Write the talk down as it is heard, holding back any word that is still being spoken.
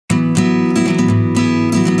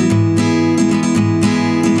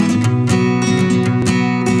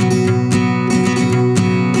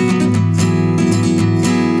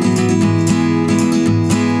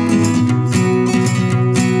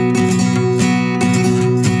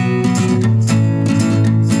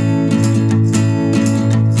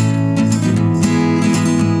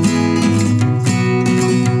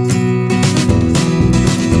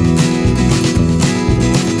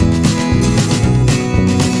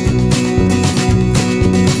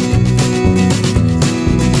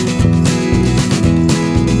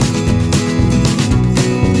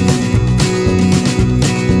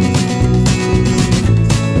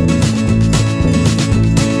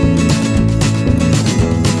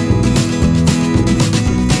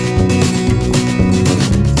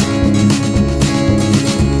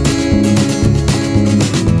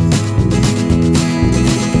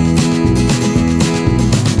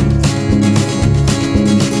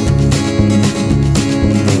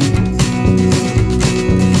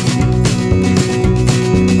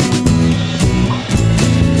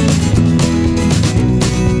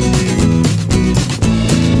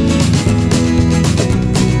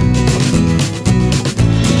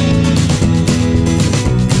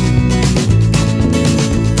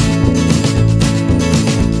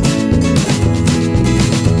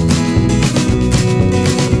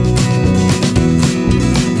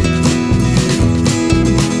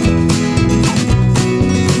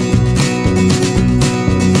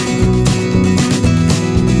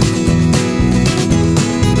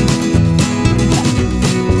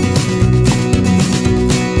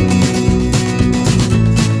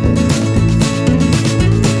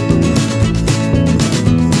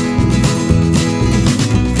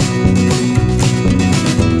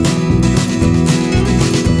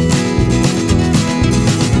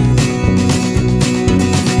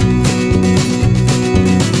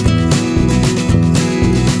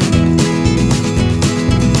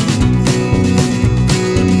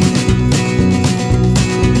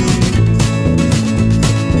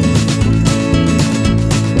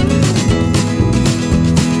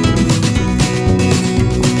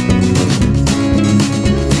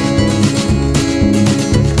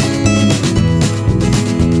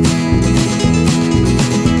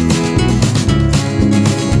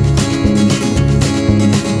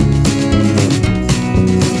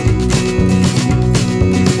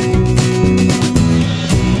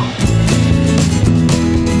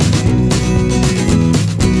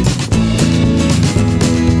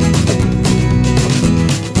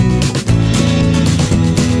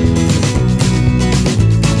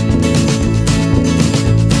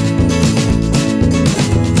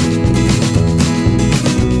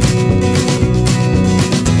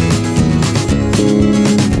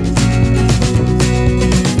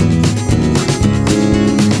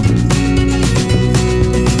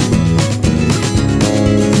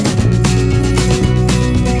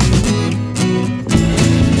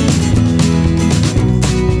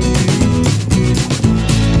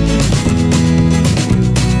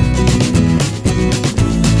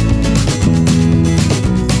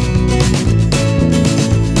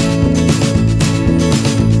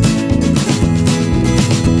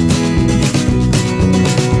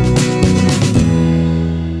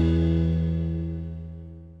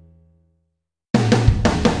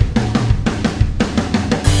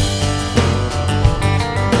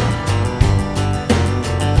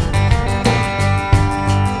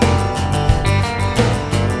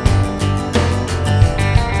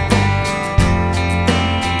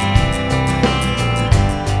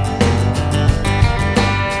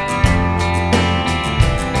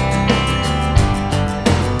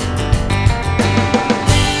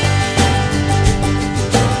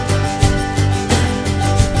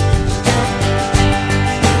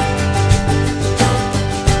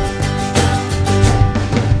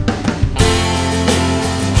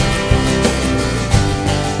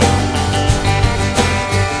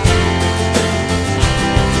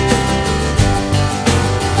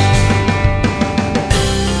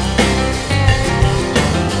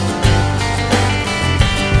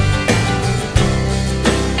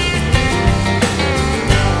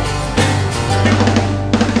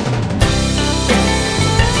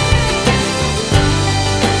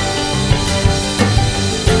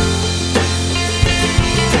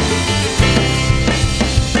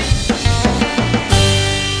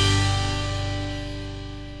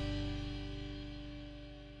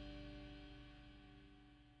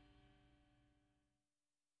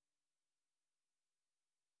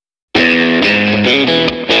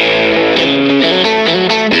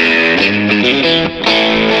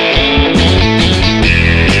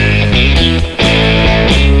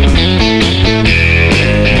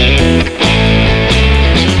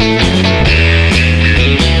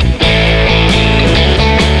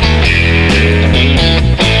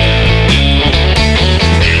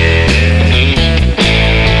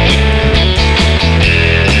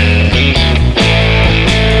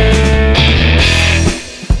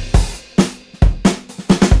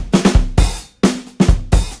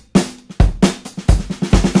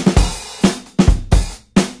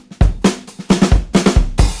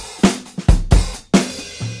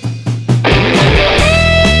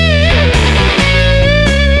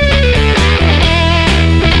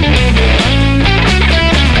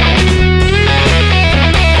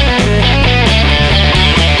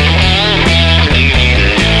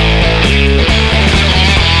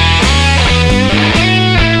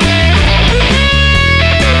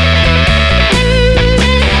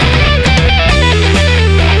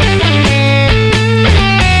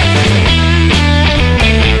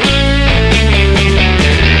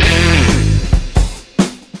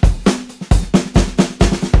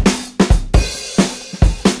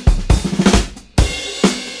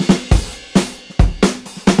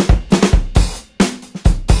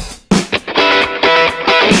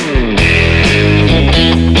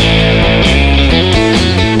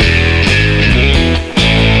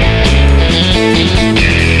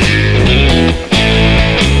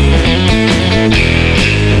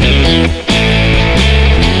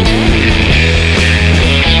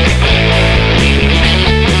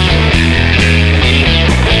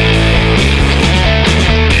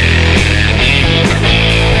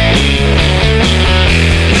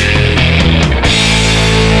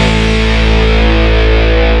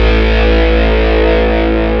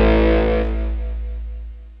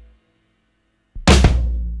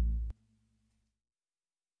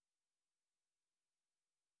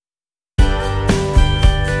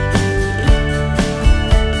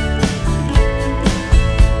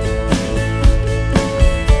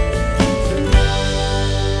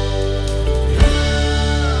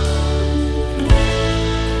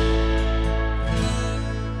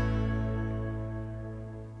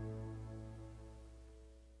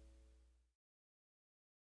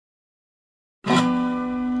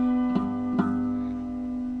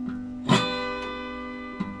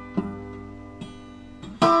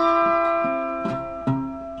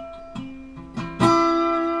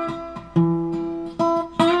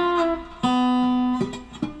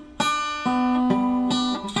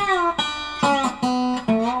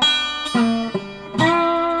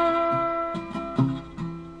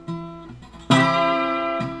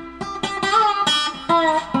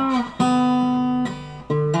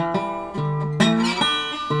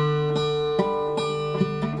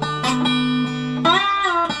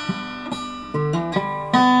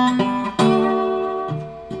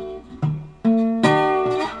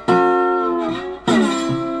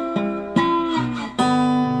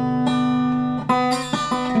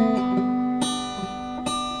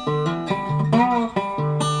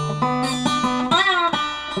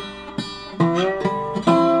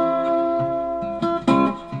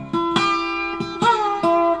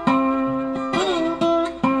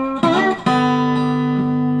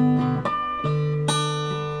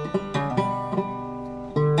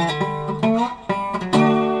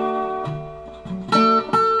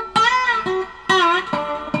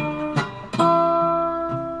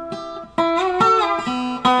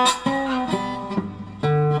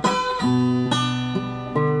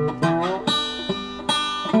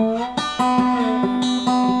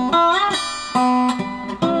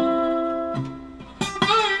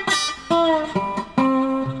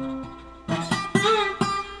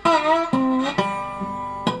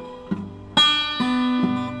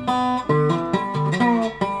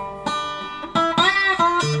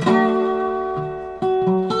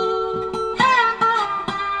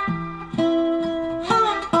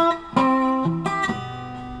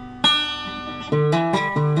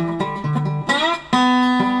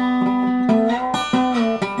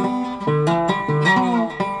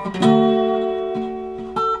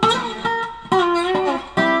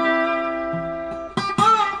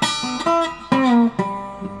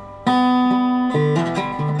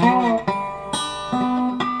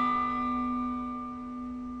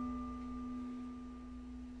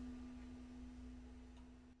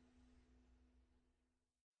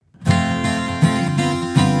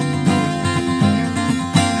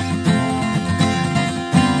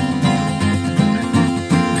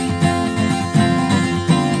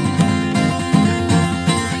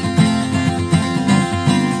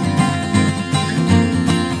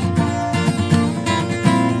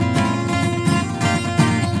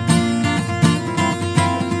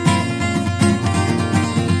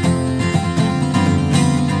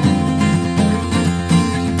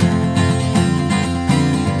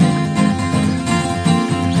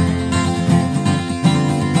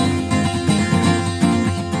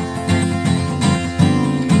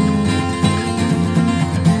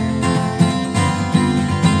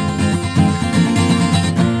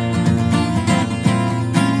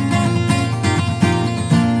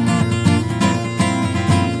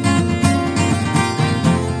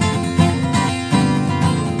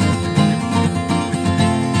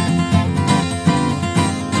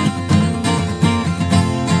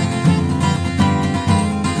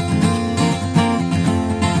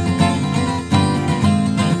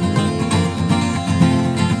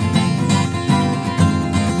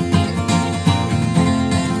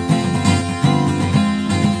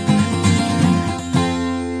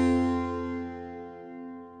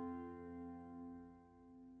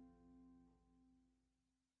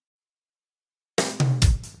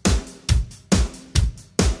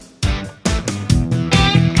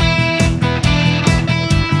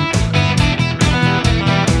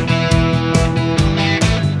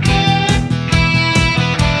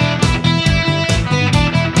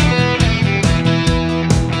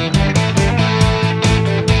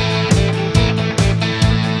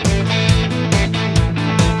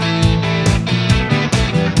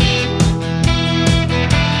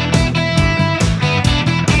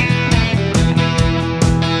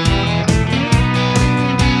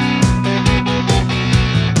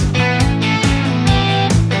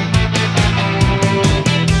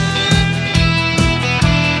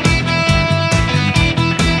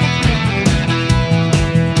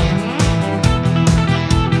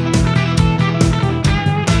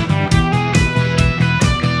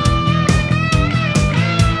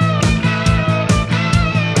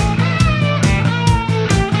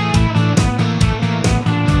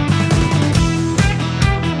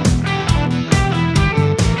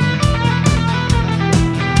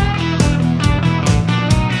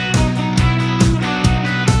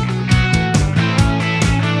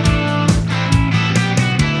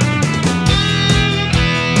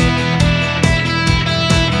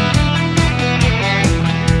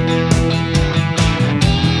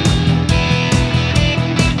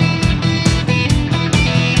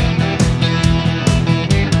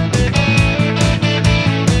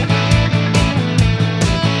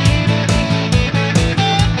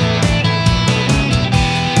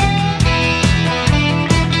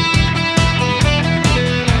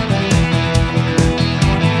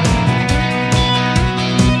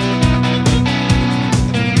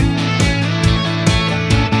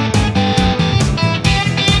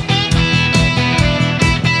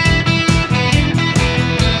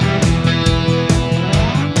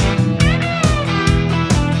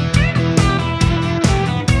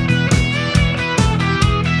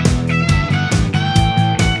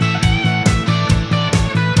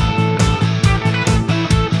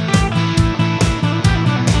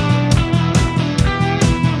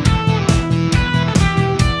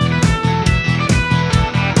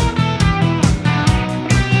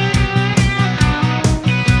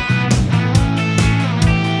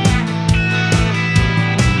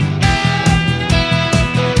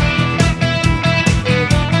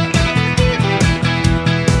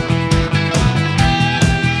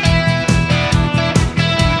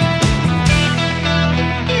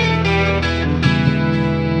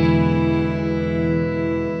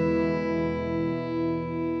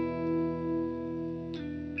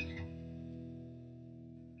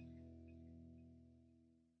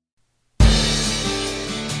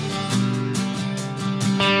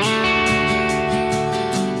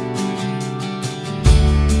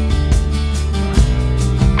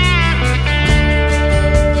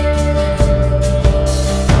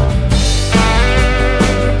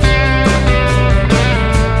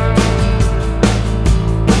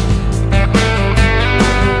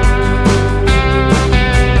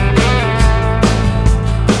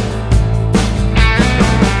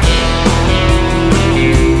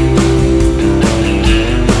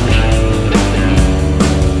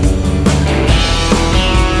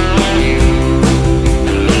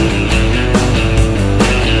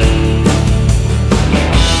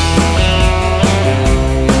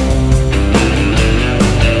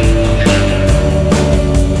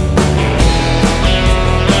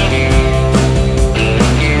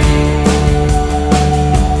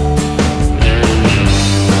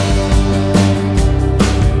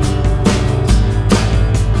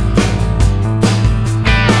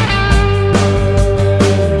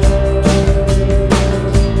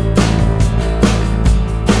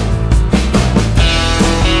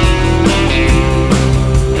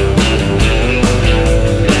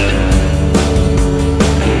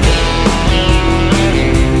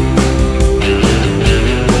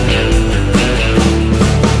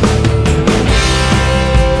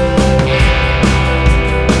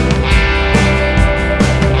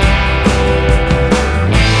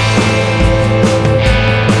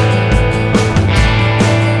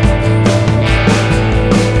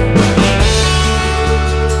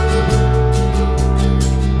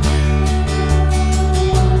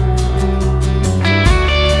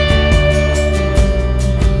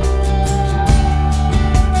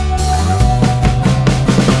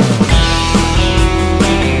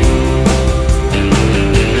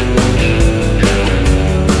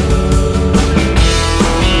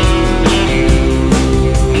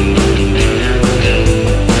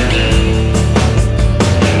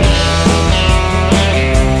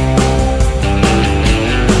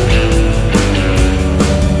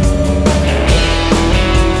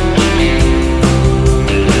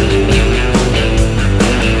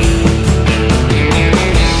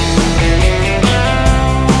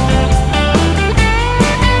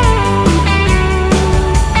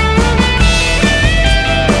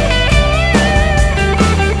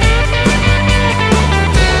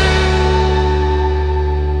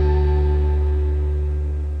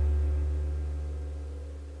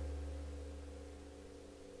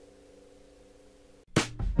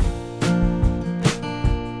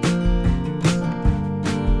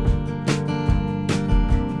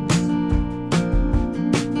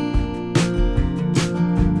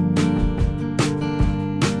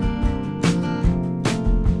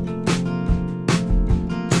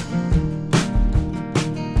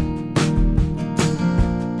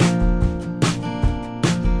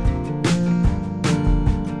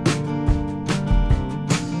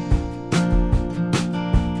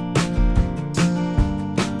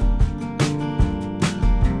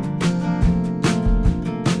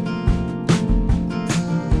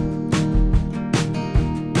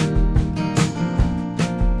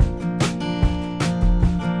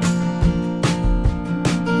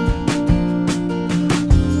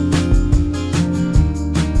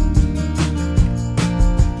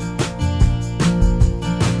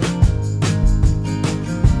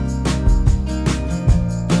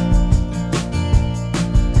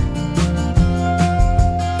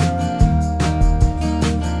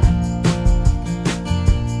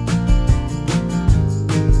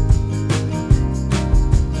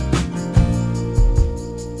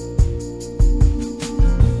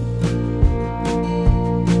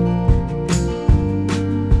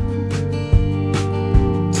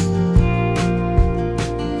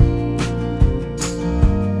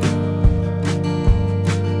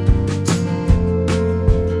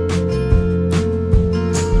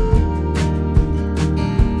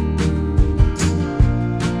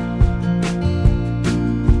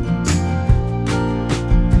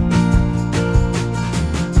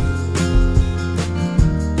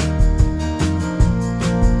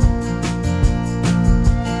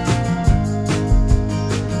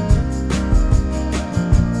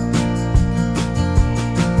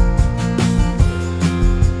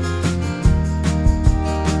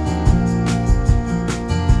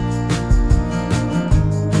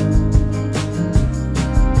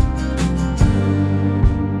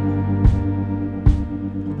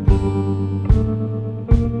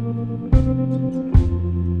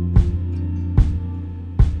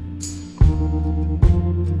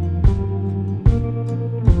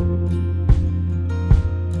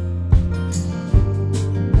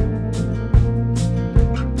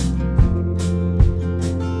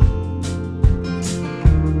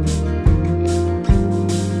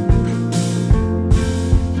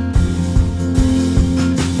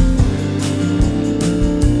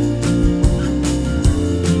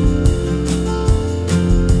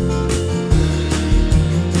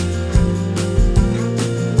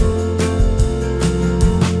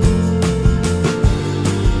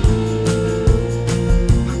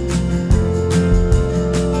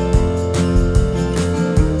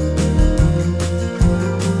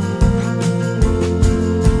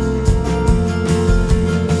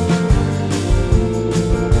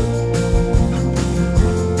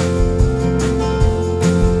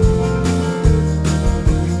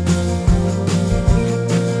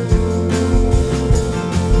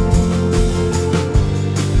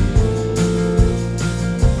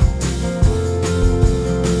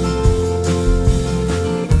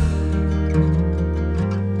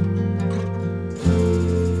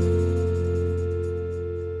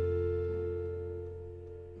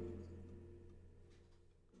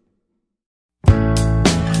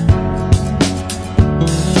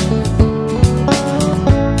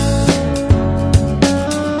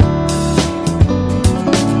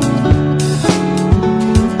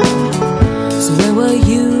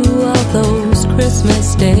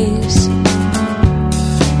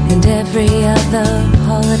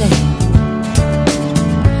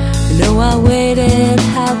I waited,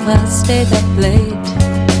 how I stayed up late.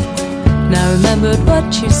 And I remembered what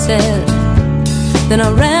you said, then I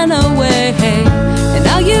ran away. And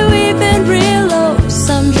now you even realize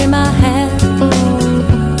some dream I had.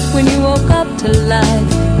 When you woke up to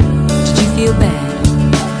life, did you feel bad?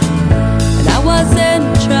 And I wasn't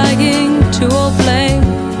trying to blame.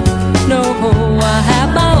 No, I have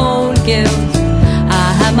my own guilt, I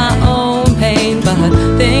have my own pain, but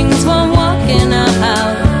things weren't working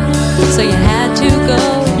out, so you had to go.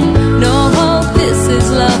 No, this is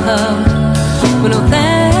love. Well, no,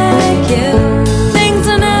 thank you. Things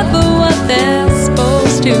are never what they're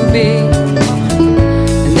supposed to be,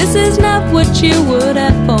 and this is not what you would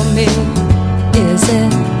have for me, is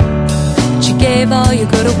it? But you gave all you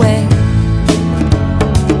could away.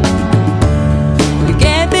 You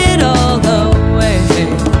gave it all away.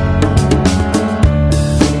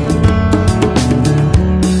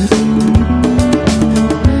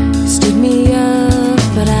 You stood me up,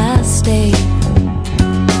 but I stayed.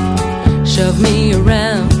 Shoved me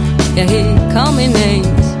around, yeah, he called me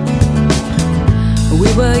names. We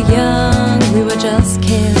were young, we were just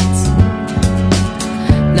kids.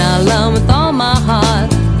 Now I love with all my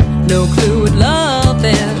heart, no clue what love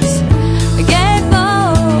is. I gave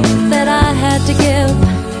all that I had to give,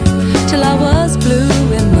 till I was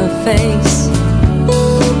blue in the face.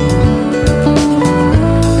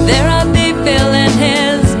 There I'd be filling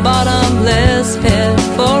his bottomless pit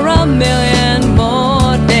for a million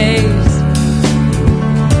more days.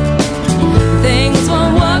 Things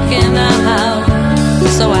weren't working out,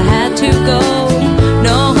 so I had to go.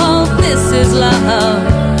 No, this is love.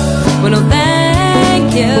 Well, no,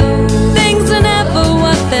 thank you. Things are never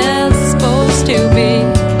what they're supposed to be,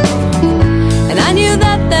 and I knew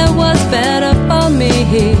that there was better for me.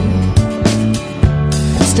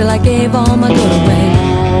 Still I gave all my good away.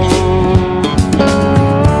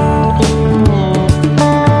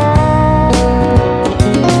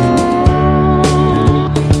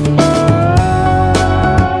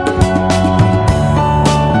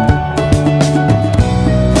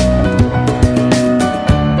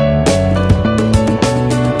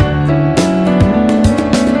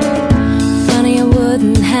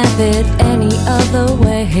 It any other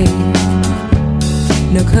way.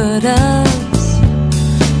 No could-ups,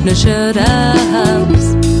 no should-ups,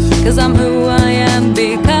 'cause I'm who I am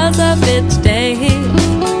because of it today.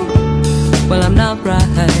 Well, I'm not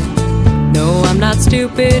right, no, I'm not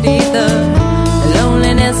stupid either.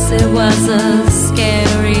 Loneliness, it was a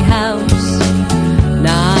scary house.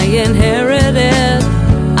 Now I inherited,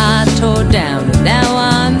 I tore down, and now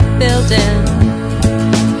I'm building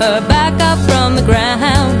her back up from the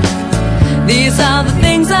ground. These are the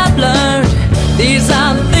things I've learned, these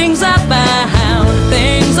are the things I've found.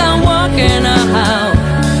 Things I'm working out,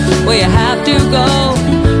 well, you have to go.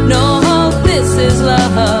 No, this is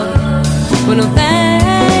love. Well, no,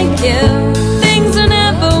 thank you. Things are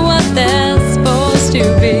never what they're supposed to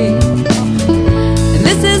be, and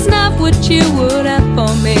this is not what you would have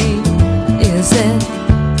for me, is it?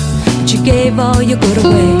 But you gave all your good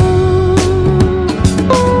away.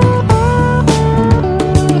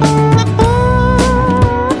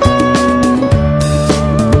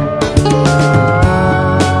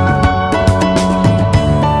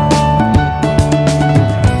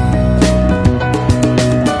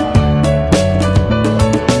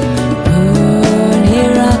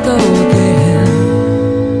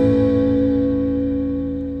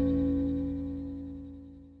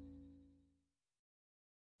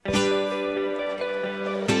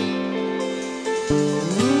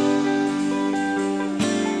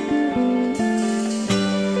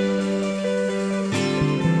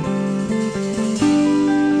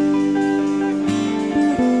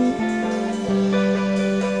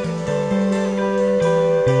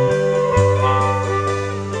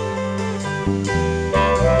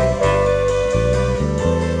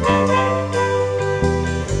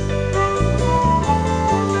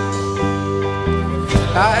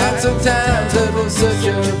 Sometimes it was such a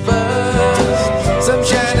buzz, some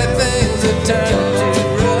shiny things that turned to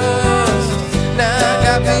rust. Now I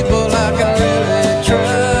got people I can really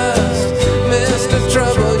trust. Mr.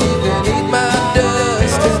 Trouble, you can eat my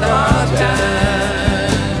dust. In hard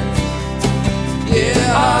times,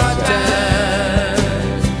 yeah, hard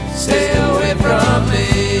times, stay away from me.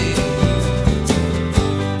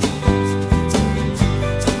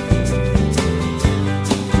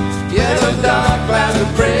 Yeah, the dark clouds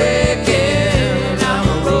are breaking,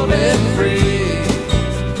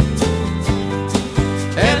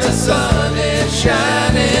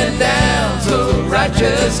 shining down so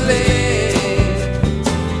righteously.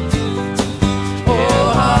 Oh,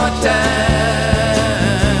 hard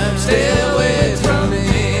times still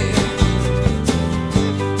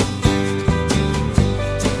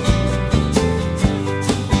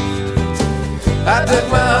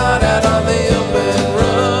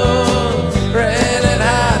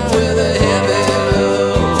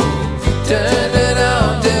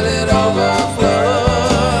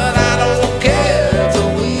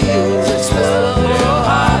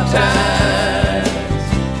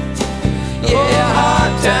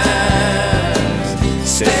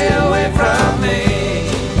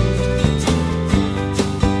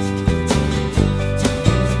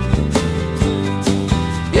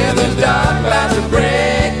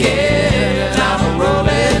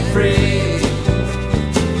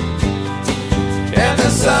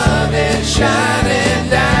shining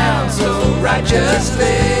down so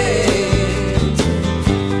righteously.